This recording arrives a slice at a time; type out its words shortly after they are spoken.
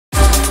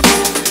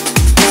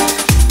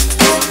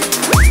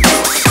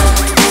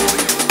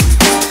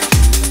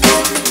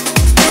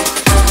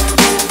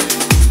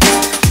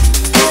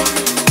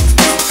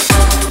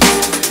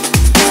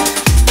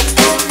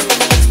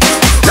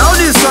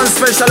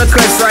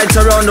right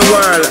around the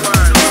world.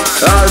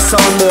 All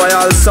sound boy,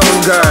 all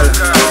sound girl.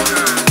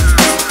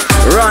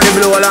 Rony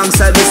Blue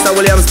alongside Mr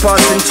Williamz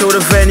passing through the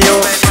venue.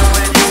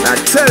 I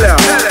tell ya,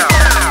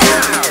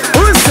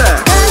 who's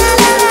that?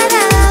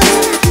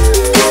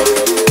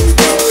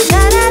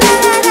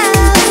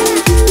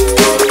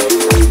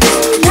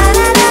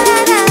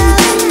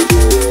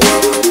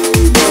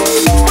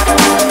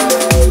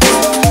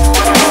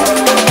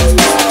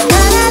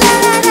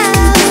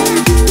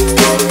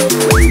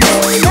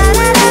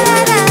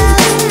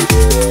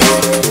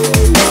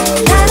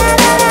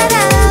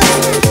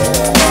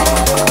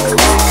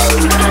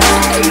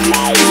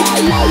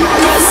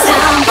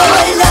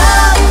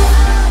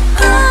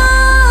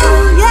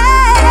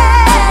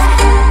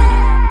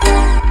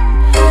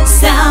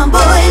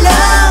 Soundboy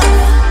love.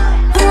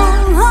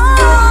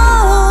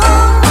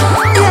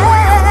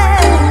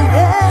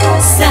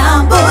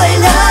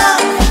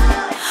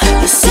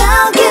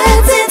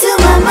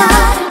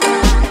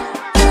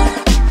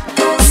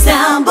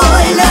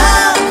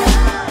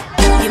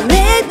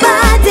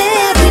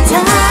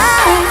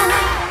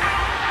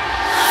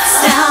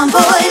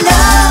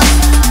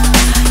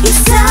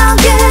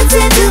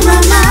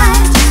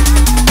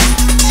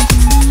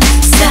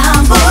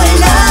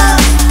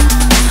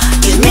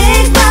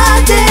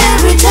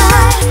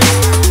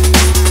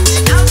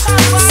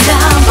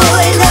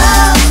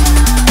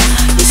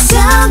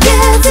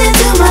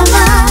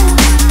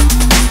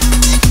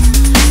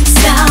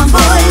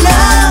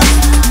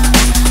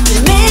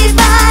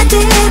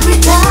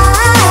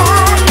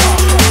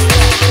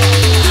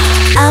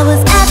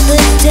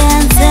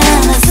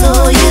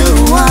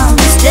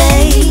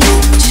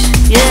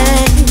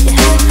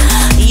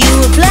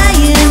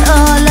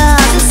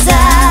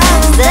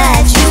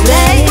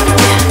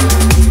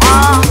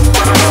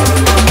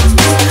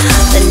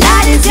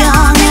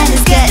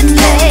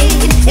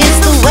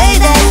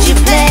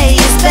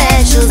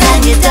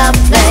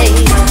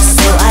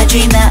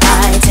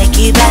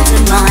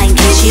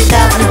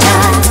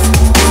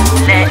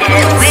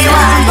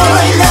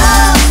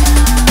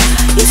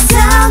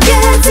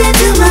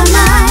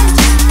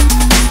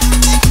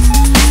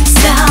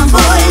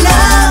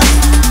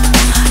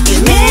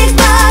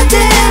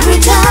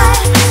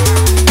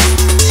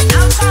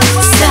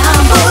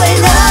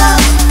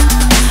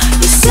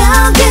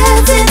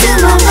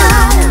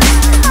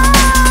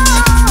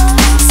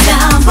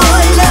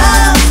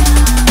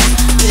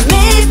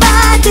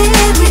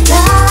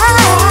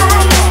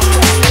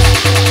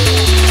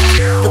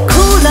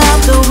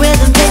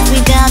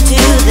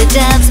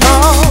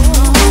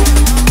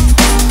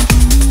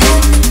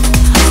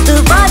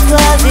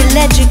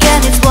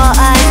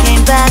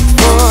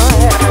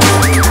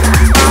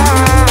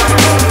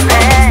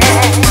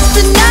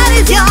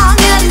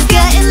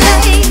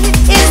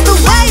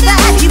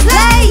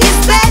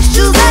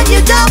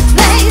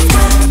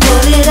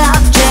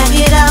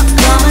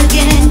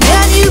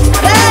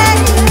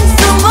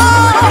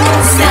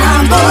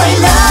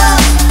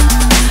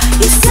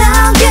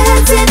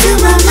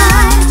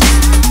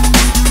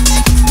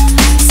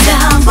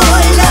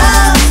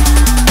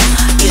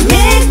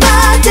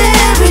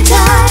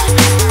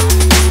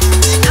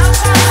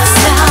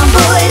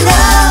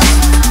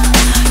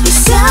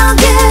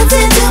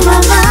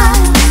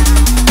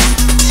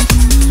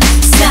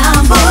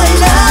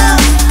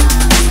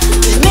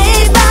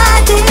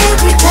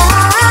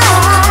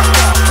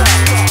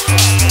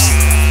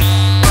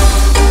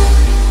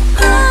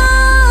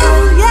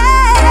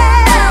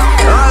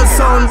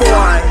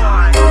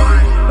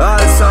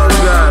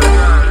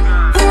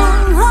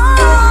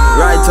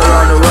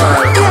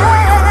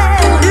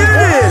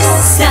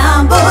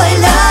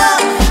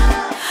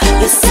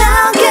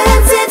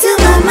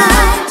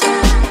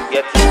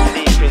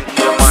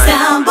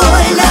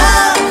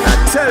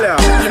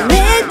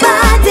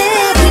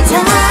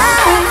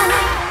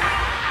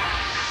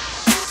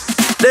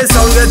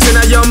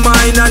 your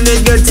mind and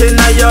it get in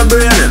your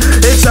brain.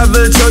 It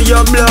travel through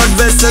your blood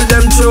vessel,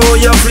 them through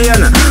your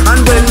vein.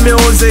 And when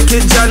music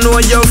it you know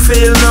you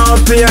feel no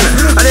pain.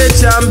 And the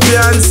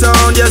champion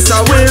sound, yes I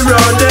will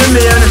run them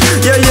in.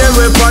 You hear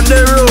we on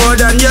the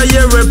road and you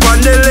hear we on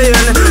the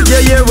lane. You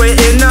hear we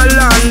in a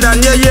land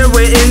and you hear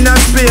we in a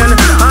Spain.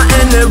 And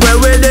anywhere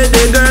we did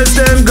the girls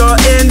them go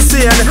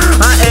insane.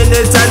 And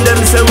anytime them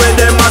say with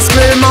them I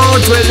scream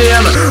out with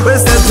them. We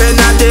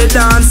stepping at the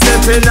dance,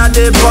 stepping at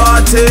the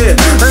party.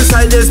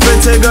 Inside this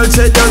pretty girl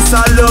she just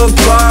a look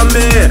for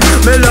me.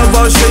 Me love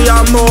how she a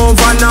move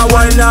and a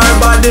wine her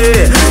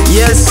body.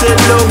 Yes she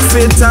look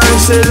fit and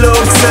she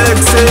look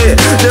sexy.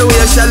 The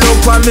way she look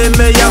for me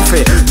have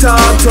to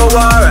talk to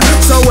her.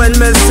 So when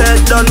me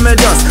set done me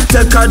just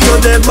take her to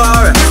the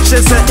bar. She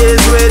say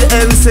it's with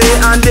MC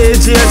and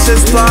DJ she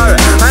spar.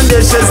 And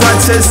this is what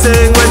she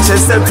sing when she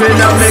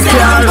stepping on me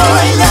car.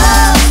 Soundboy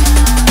love,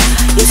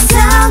 your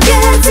sound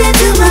gets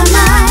into my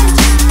mind.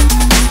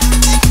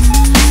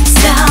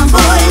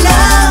 Soundboy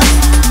love,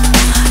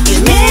 you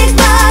make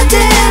my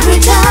day every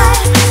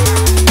time.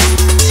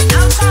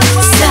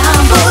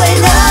 Soundboy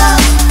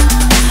love,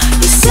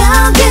 your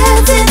sound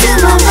gets into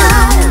my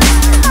mind.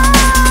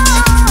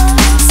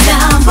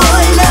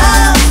 Soundboy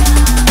love,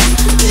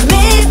 you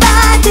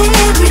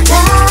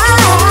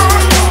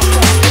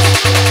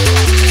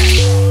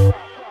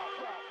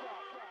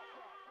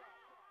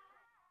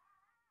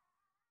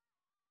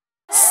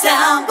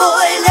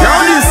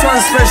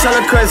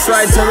Yes,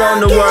 right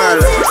around the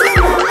world.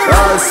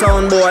 All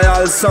sound boy,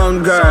 all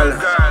sound girl.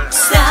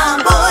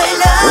 Soundboy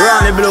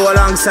Love. Rony Blue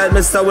alongside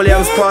Mr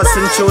Williamz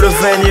passing through the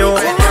venue.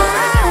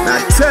 Now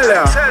tell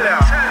ya.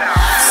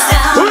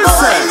 Who's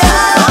that?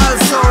 All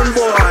sound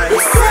boy.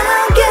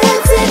 Sound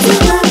gets into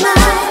my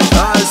mind.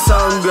 All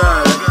sound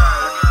girl.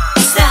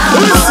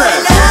 Soundboy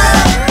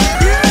Love.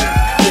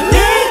 You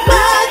make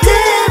my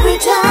day every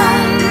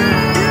time.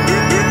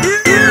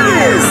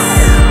 Yes.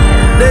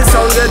 This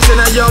sound gets in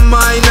your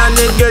mind and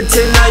it gets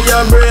in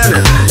your brain.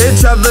 It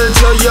travel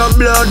through your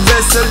blood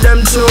vessel,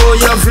 them through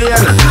your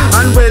vein.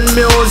 And when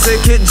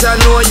music hit, you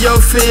know you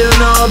feel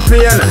no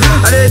pain.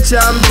 And the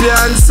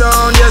champion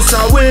sound, yes,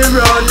 I will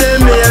run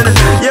them in.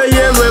 You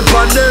hear we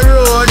on the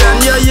road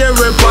and you hear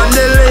we on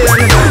the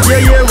lane. You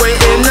hear we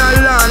in a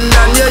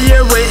London, you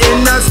hear we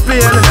in a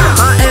Spain.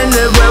 And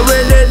anywhere we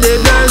did, the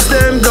girls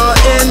them go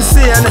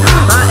insane.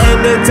 And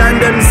anytime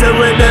them say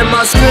with them,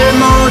 I scream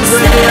out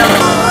with them.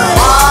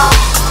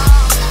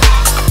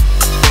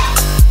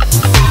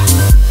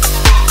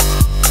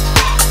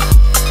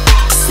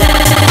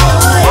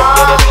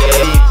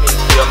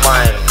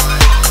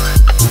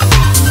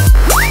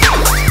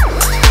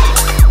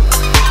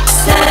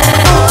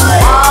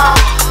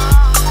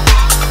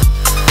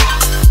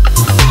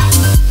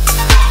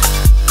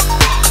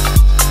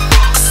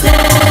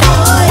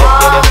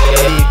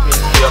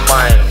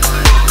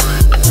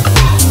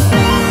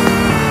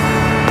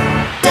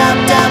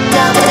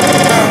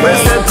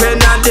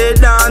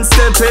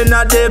 Stepping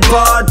at the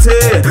party.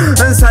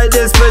 Inside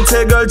this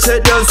pretty girl, she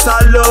just a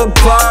look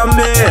for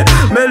me.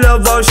 Me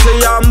love how she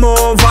a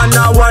move and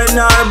a wine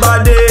her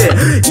body.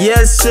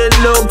 Yes, she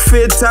look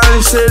fit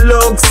and she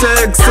look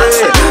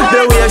sexy.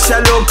 The way she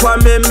look for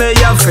me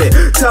have to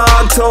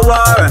talk to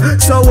her.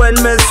 So when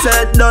me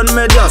set done,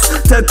 me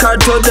just take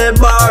her to the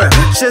bar.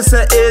 She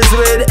say is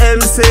with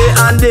MC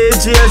and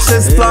DJ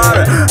she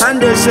spar. And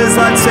this is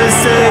what she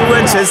sing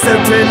when she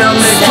stepping on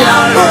me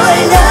car.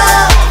 Soundboy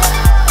Love.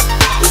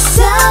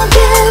 Sound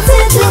gets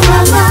into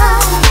my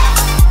mind.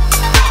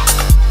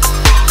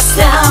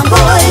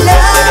 Soundboy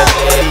Love.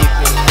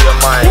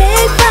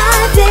 Make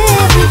my day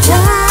every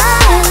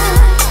time.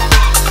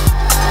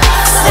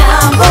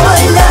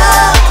 Soundboy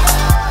Love.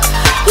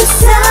 The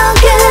sound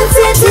gets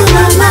into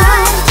my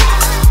mind.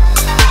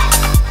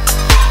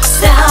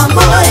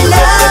 Soundboy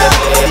Love.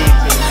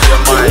 You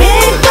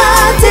make my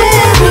day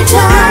every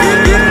time.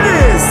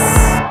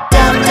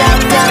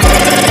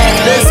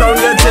 This sound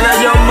gets in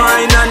your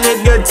mind and it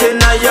gets in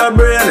your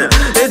brain.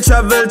 It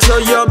travel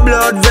through your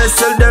blood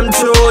vessel, them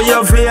through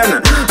your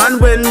vein. And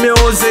when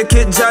music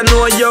hit, you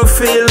know you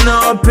feel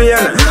no pain.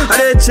 And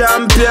the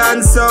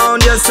champion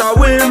sound, yes, I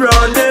will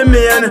run them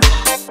in.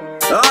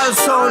 All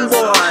sound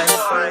boy,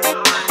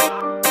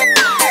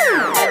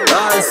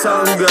 all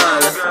sound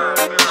girl.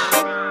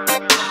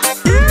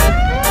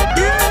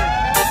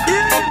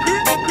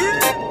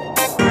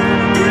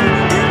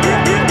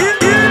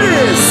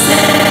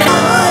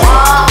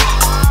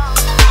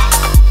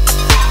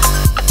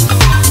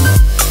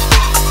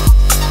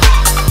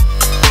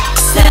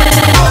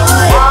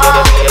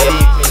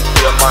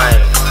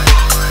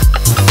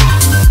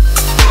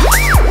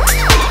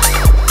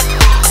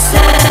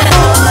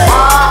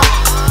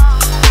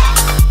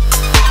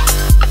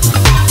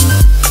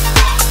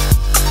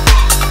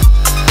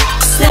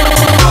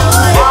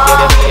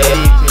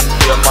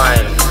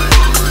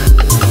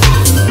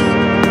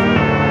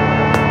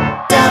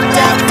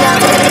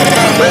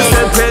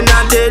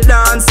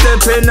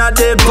 Stepping at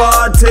the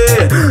party.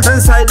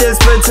 Inside this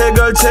pretty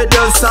girl, she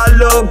just a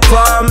look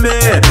for me.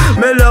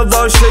 Me love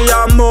how she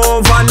a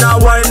move and a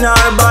wine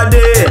her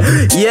body.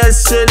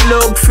 Yes, she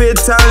look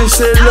fit and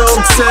she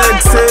look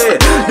sexy.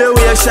 The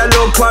way she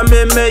look for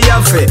me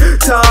have to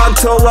talk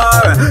to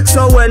her.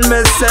 So when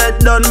me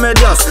set done, me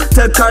just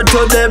take her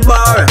to the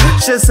bar.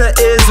 She say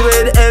is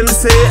with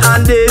MC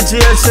and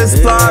DJ she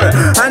spar.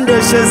 And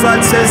this is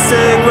what she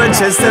sing when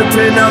she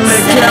stepping on me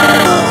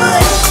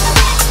car.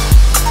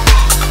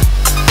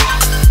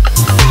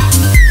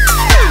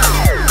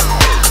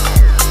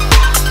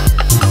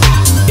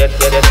 Get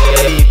deep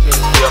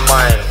into your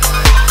mind.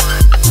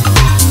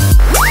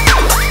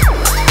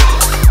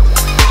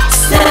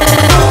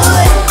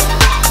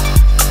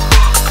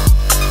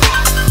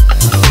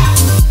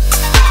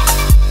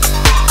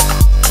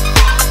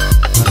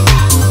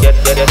 Get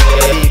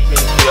deep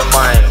into your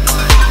mind.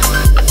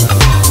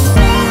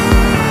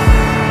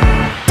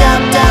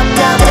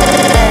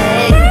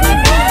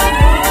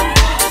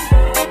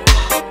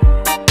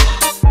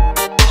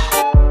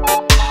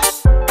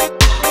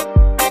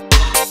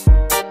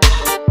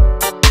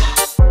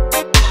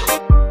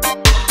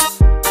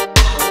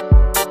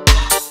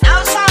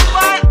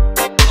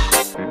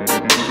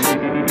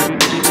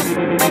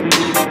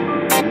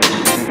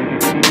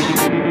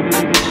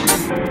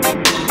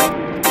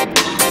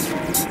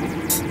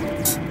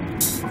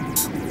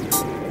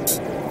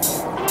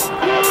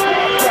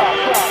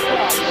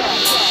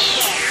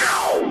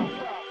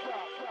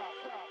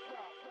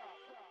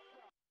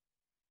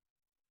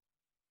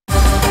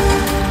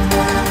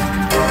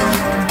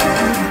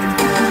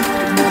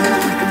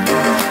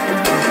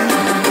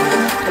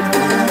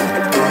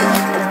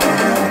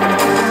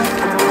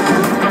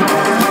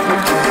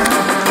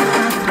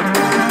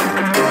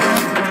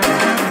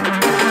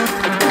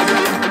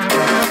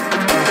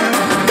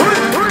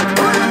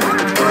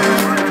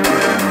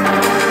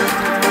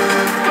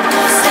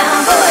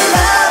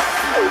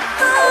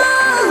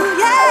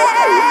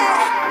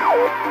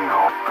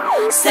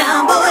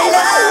 Soundboy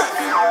Love.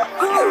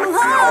 Ooh,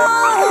 oh,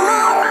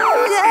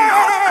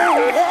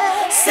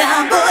 yeah.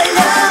 Soundboy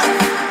Love.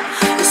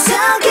 The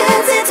sound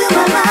gets into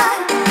my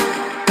mind.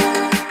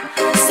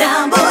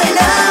 Soundboy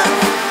Love.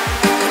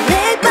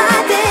 Make my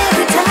day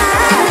every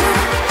time.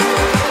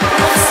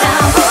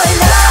 Soundboy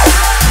Love.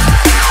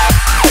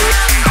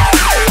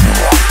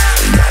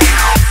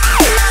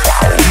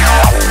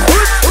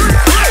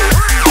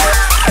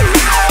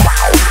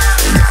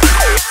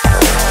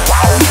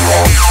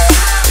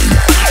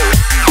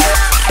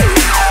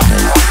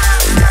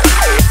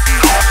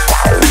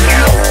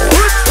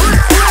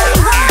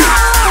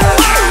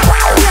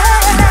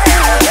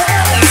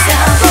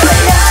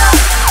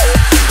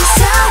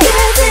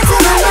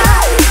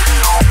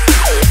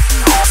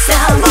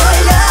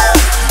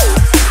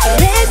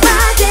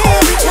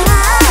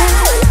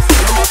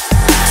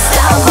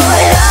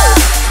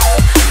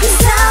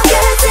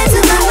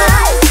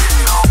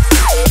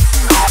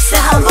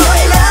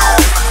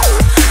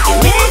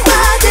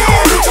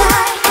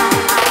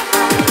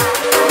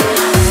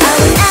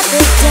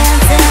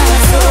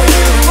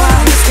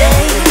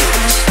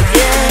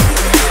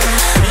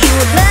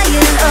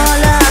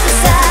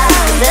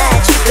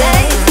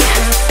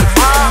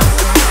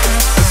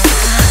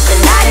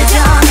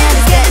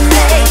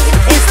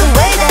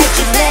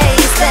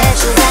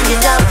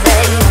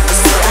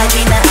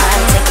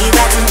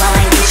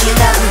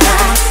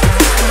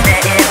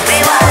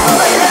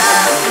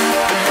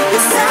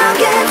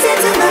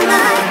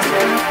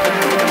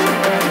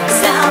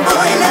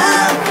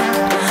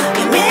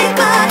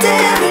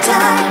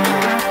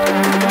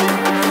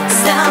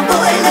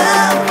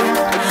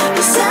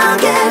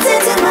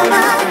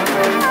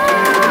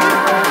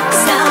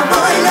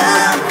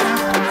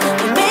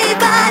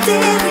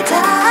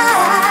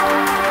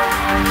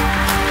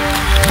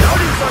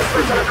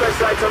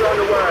 Around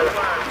the world,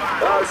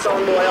 all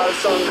sound boy, all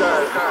sound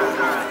girl.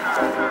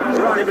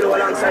 Rony Blue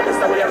alongside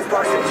Mr Williamz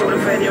passing through the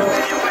venue.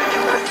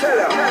 Tell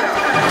her.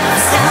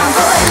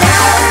 Soundboy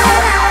Love.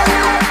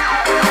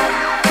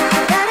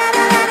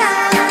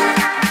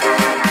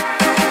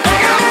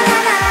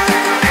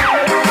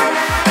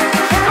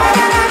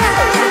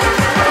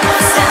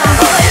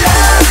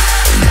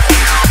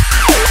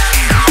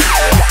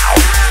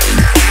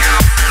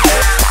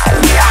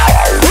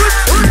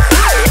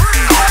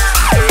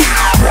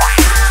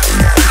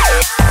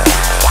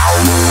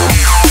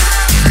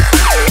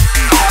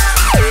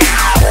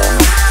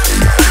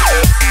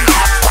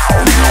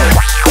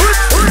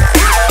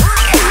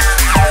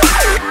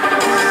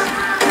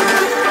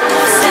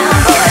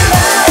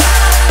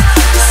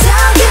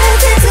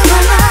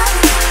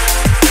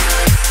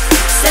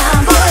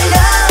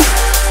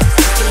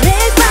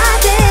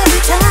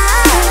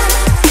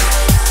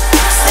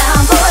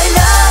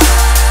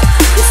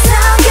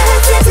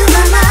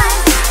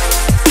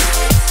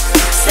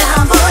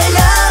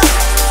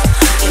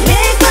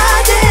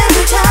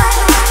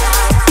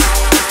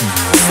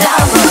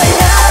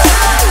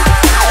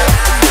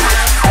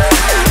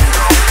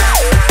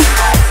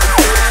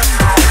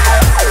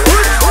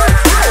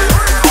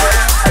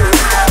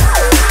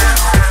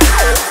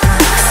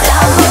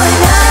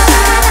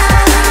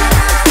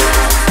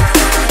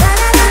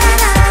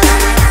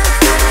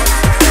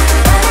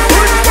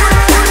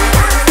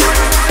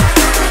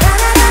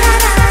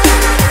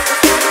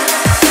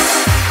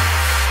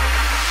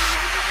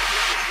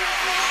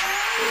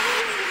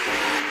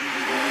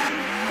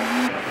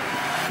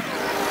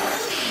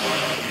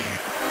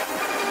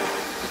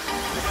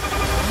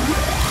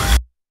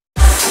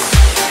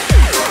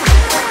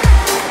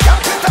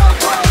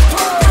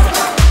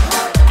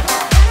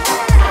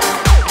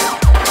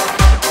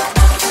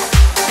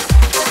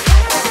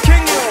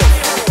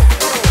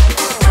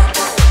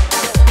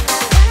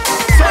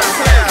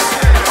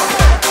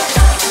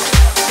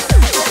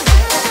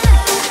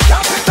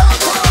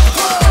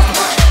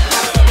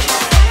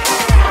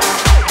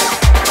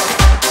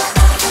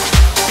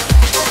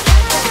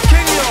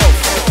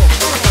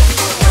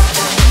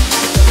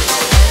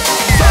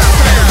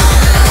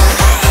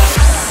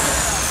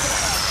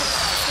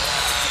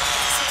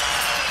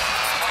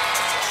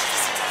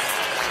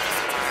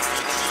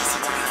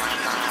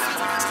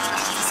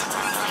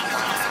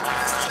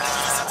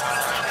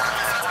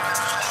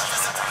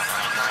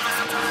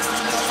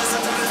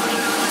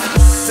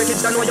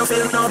 It's done what you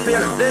feel no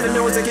pain. Little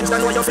music, it's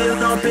done what you feel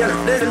no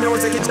pain. Little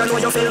music, it's done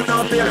what you feel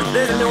no pain.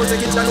 Little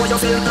music, it's done what you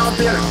feel no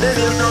pain.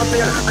 Little no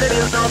pain,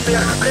 little no pain,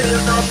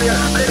 little no pain,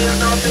 little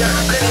no pain, little no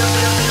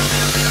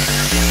pain.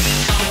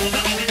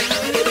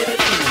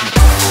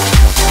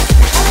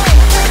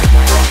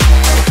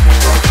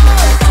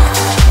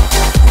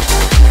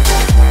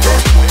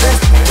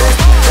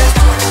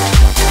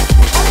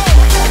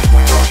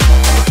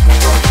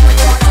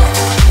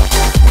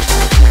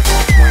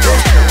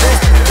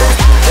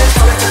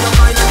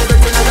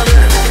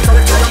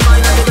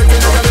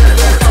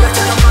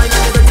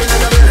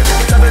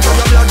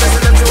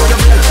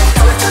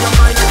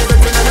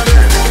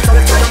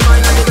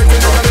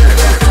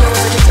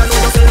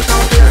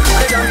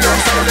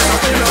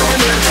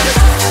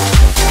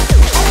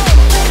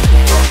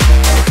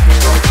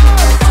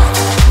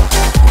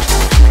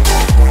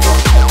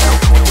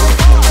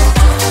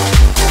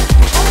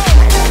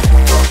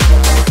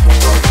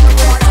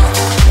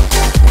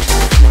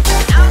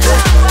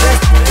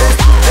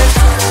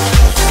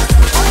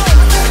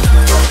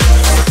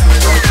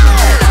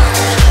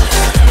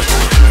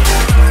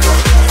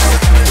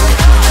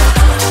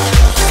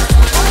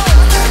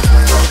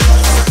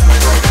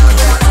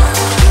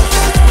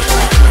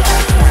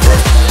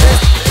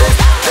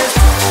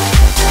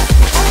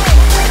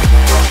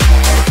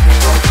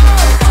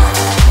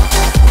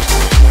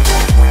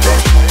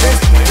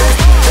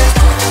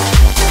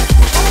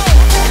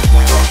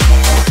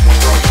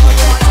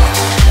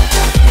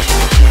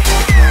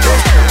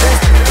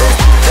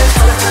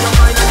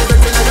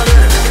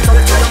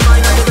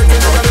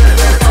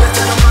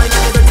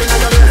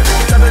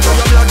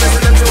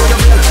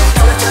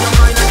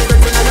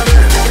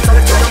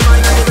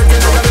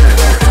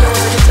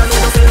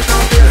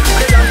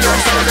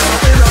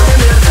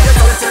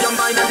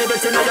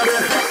 in your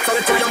brain. So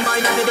it to your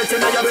mind and leave it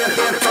in your brain.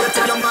 So it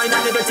to your mind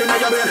and leave it in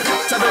your brain.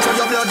 Travel through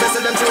your blood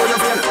vessel them through your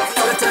vein.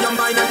 So it to your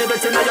mind and leave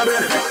it in your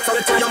brain. So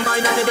it to your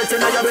mind and leave it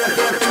in your brain.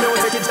 The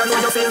music it you know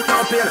you feel no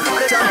pain.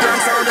 The champion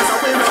sound is how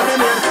we run the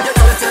main.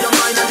 So it to your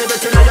mind and leave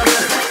it in your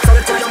brain. So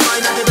it to your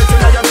mind and leave it in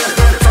your brain.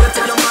 So it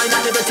to your mind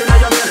and leave it in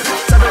your brain.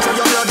 Travel through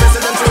your blood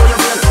vessel them through your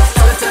vein.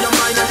 So it to your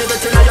mind and leave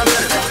it in your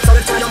brain. So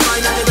it to your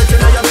mind and leave it in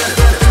your brain.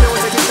 The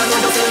music it you know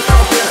you feel no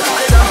pain.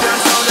 The champion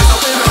sound is how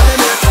we run the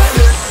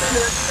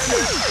main.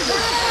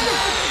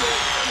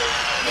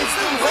 It's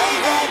the way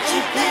that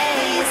you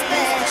play your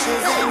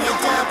specials and your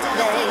dub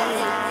play.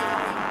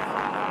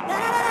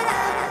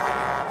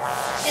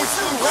 It's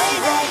the way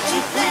that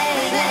you play.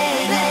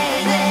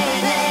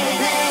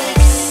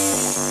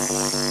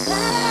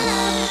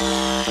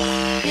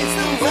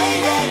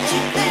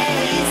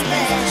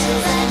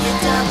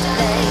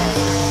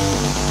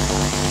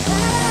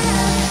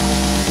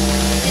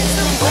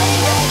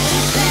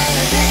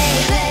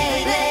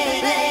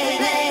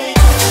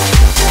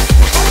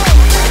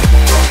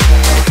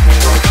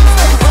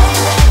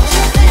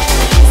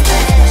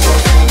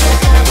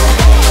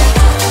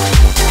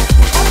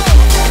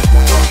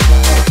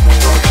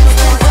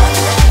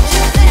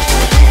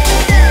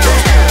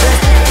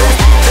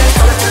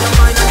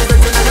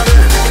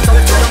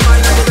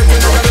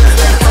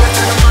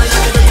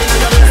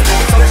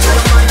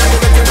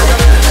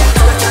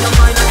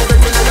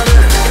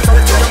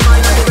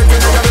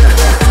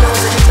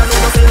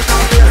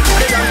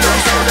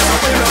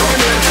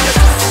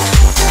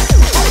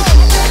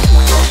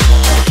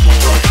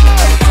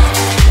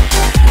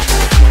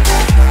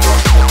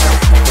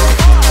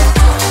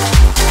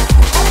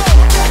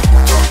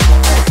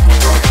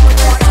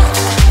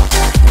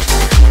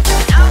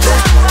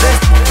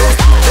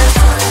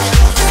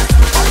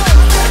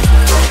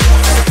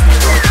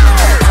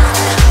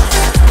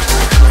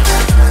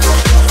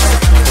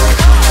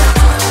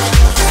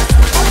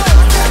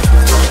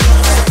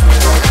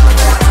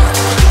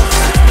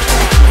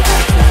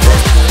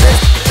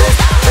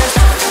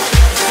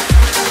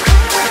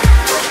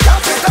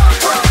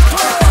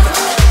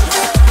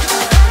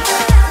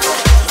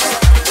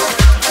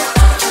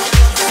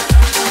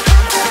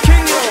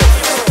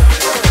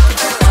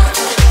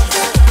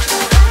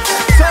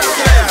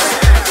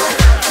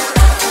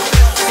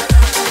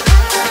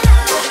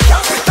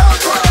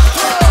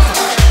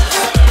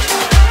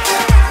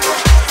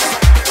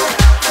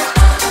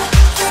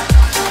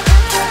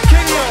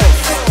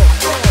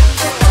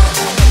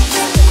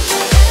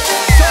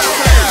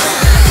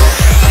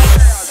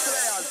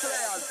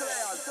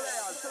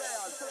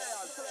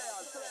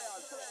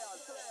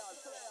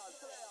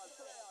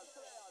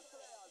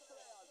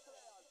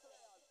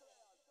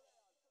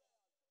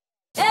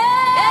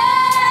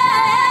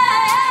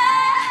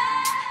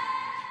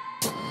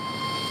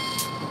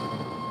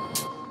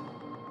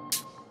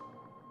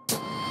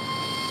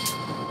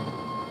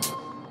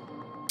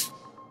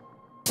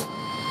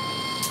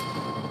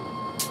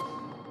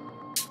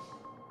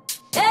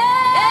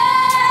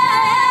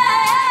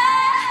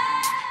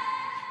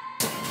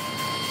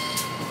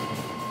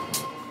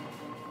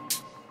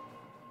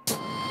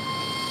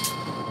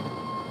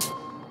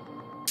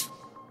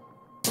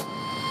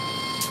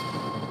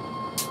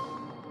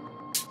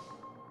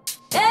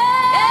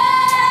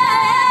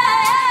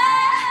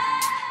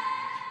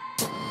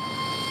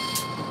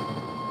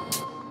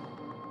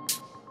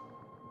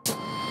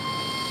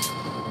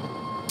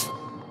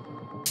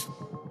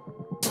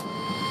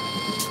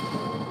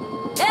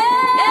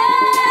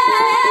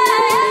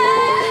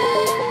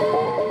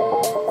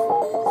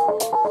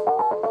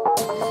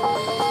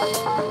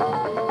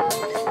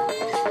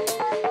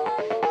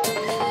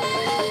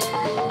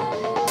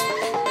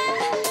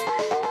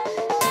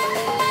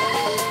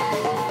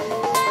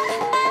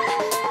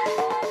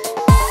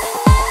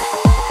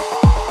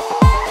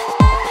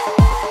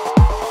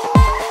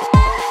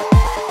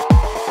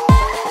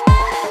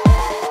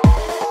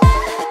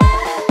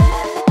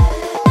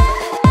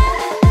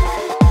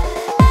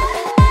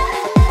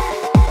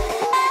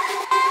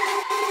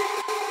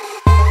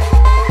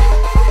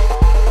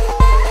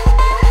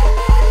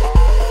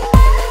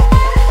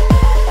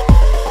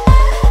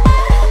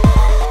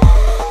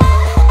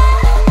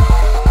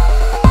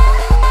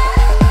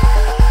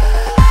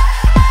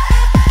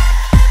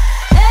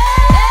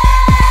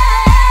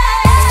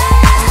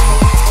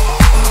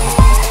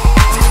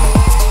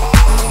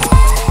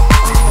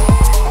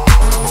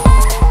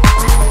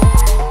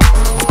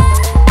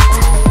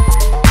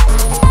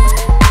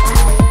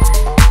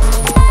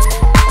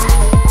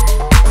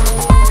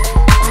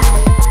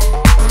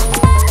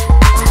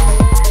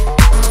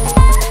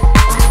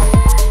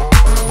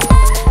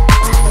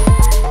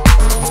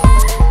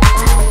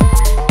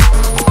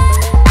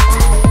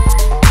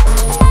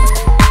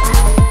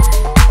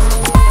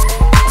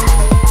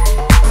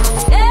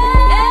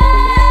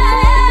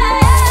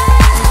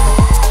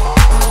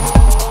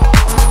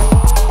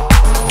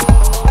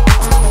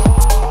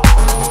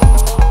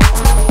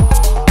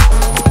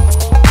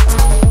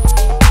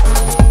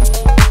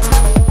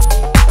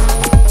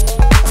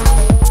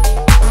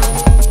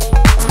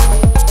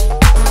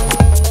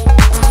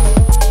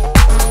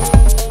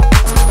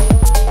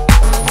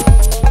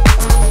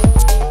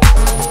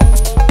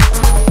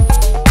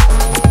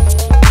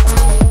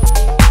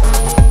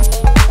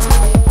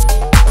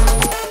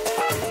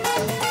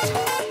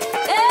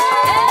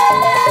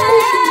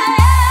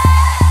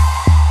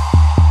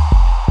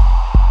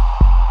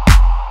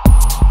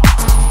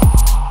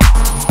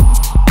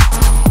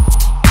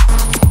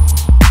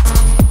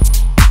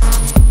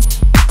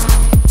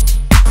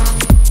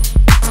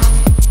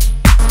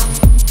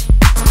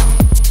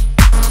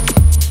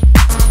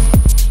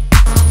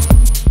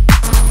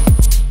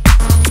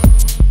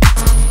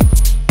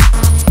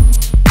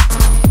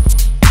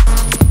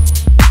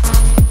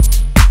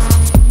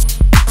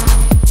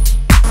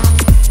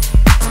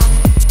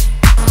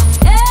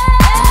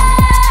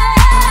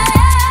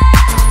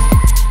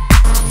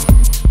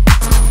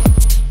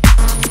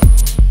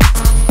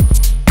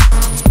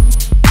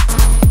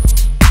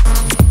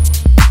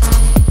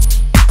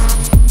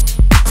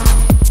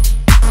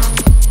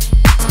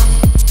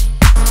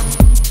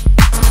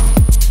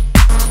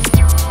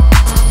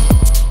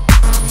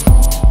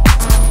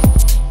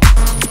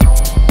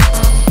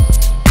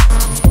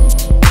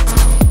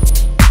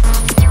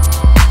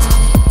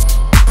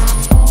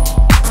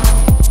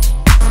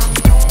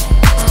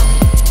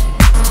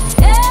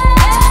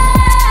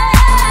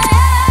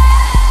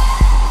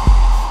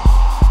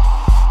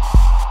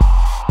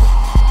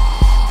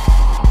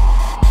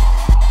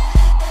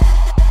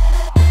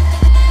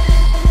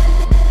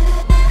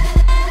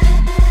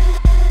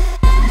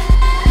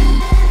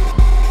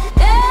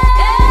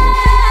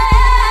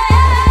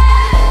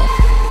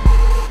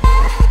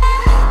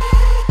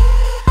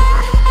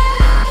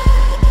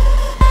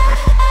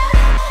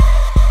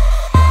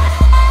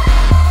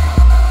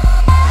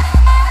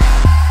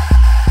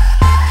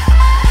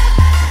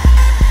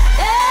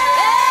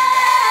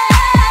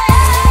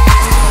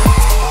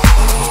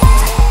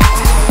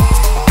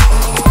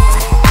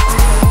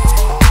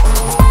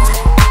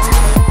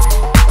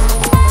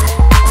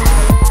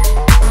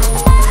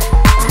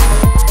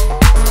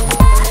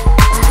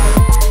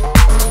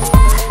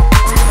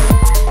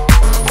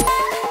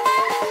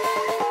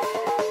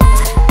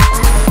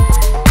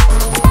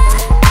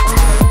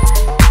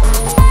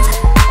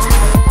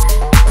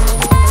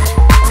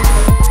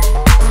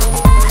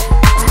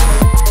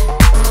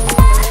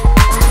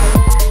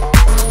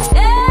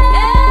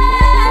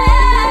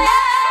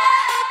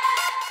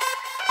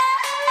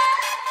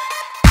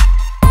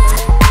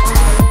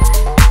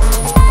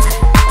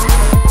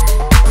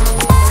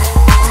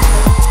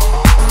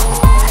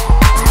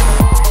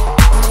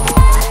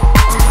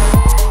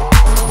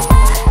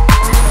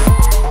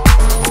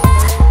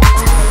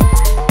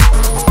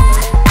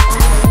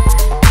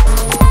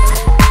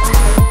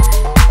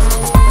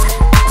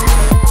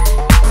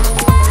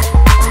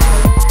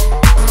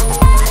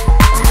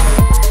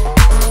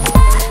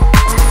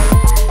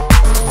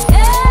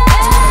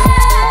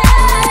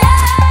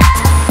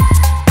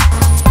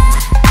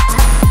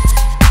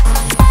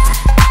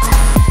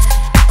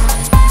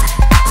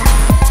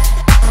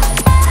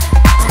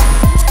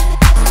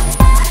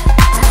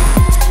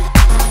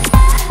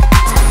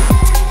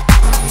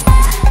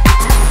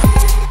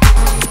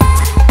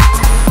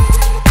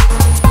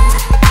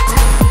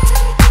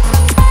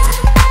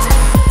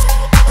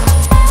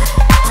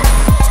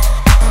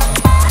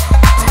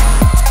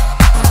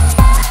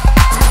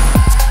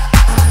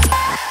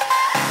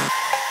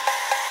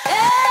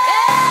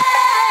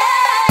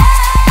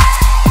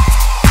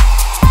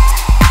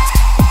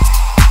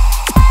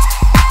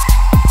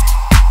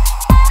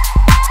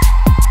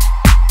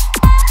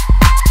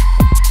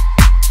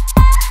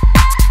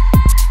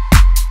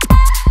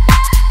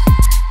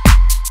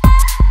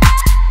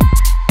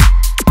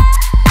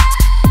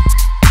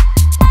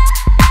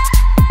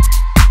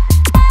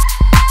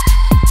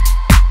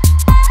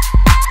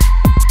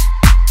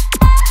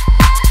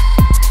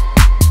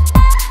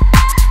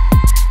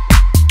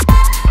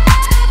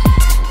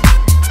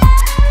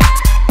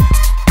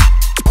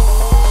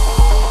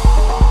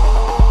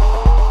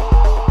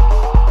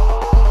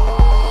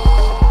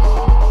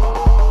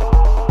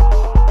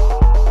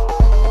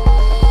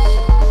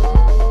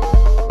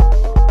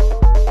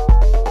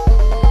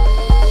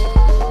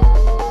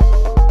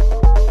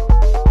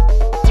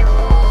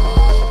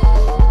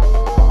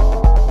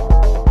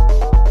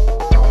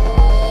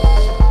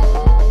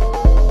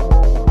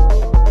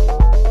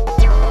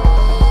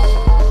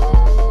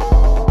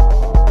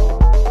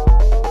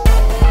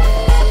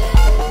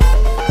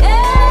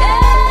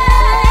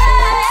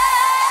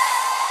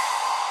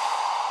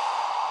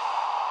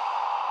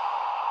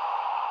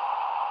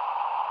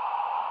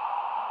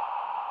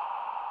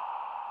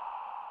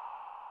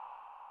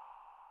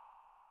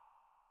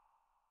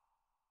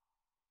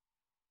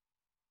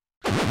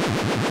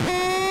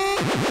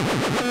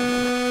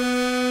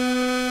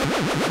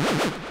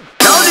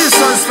 Now this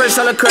one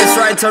special request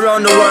right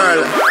around the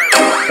world.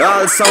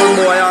 All sound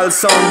boy, all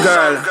sound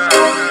girl.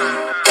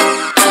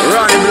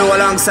 Rony Blue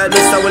alongside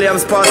Mr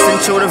Williamz passing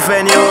through the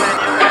venue.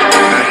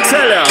 I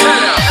tell ya.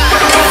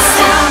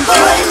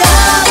 Soundboy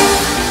love.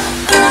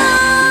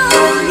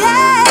 Oh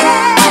yeah.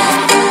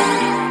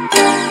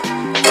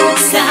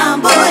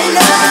 Soundboy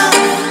love.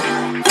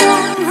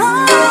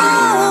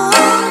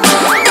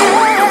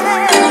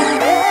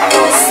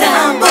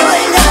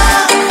 Soundboy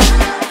love.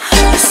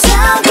 The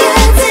sound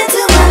gets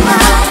into my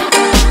mind.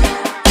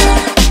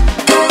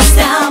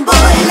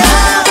 Soundboy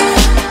love.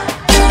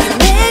 You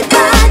make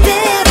my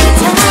day every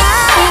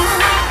time.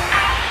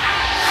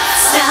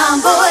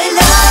 Soundboy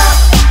love.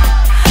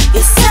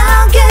 Your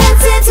sound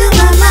gets into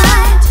my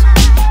mind.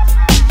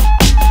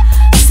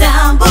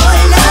 Soundboy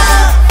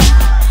love.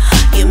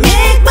 You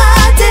make my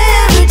day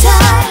every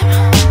time.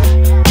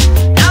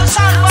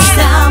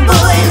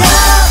 Soundboy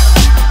love.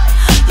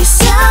 Your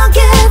sound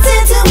gets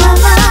into my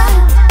mind.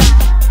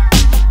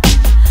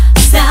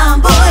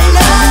 Soundboy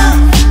love.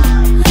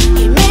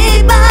 You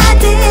make my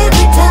day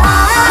every time.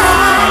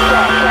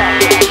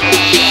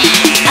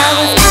 I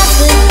was at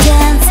the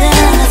dance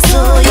and I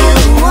saw you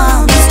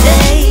on the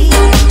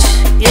stage.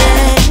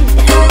 Yeah,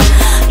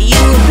 you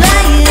were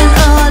playing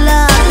all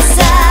of the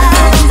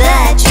sounds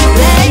that you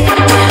play.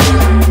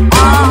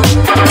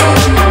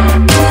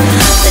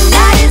 The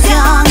night is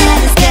young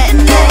and it's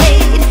getting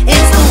late.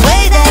 It's the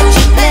way that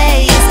you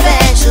play your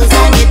specials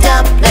and your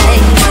dub play.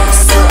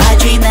 So I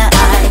dream that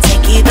I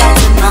take you back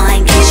to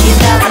mine, kiss you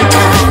 1,000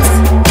 times.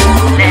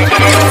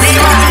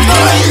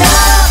 Soundboy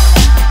love.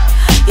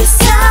 Your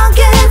sound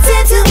gets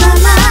into my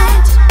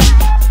mind.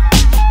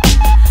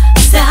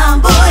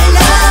 Soundboy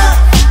love.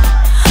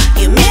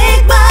 You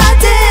make my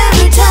day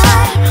every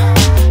time.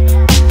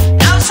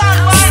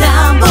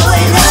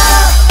 Soundboy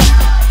love.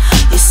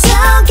 Your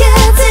sound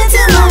gets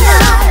into my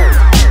mind.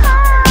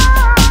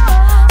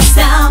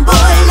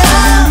 Soundboy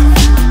love.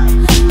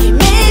 You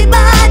make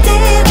my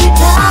day every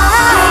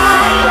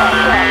time.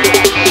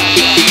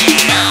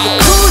 The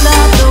cool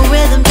of the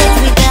rhythm takes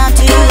me down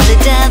to the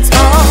dance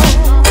hall.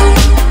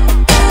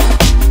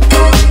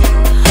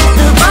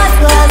 The vibe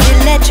was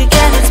electric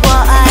and it's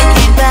what I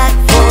came back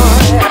for.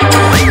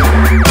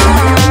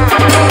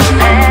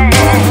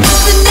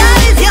 The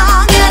night is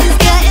young and it's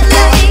getting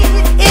late.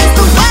 It's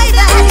the way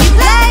that you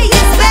play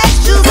your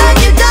specials and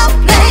your dub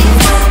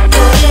plays.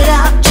 Put it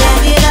up,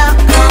 check it out,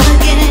 come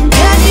again.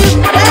 Can you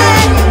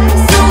play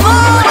some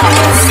more?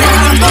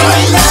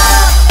 Soundboy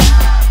love.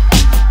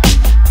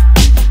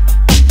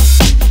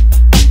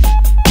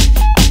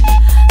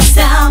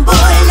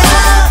 Soundboy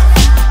love.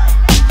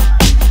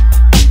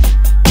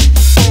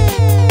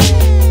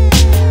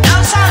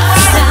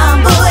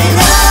 Soundboy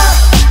love.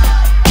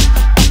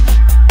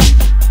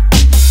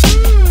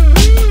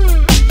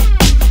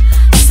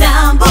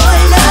 Soundboy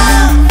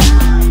love.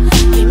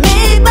 You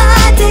make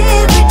my day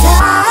every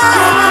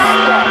time.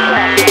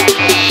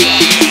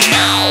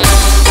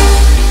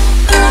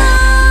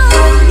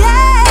 Oh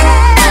yeah.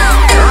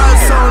 All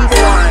sound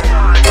boy,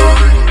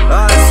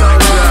 all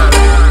sound girl.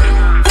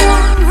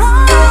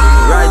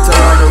 Right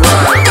around the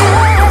world.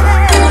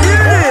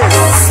 Yes.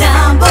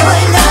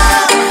 Soundboy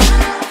love.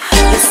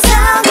 Your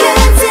sound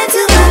gets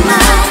into my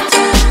mind.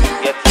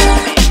 Get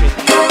deep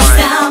into your mind.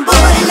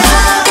 Soundboy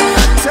love.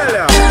 Tell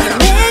ya.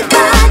 Make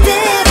my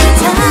day every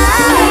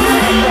time.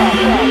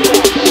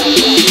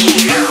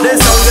 This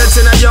song gets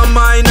in your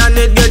mind and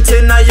it gets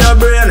in your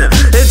brain.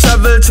 It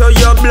travel through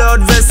your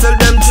blood vessel,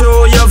 them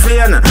through your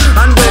vein.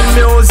 And when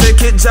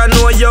music it, you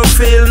know you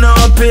feel no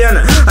pain.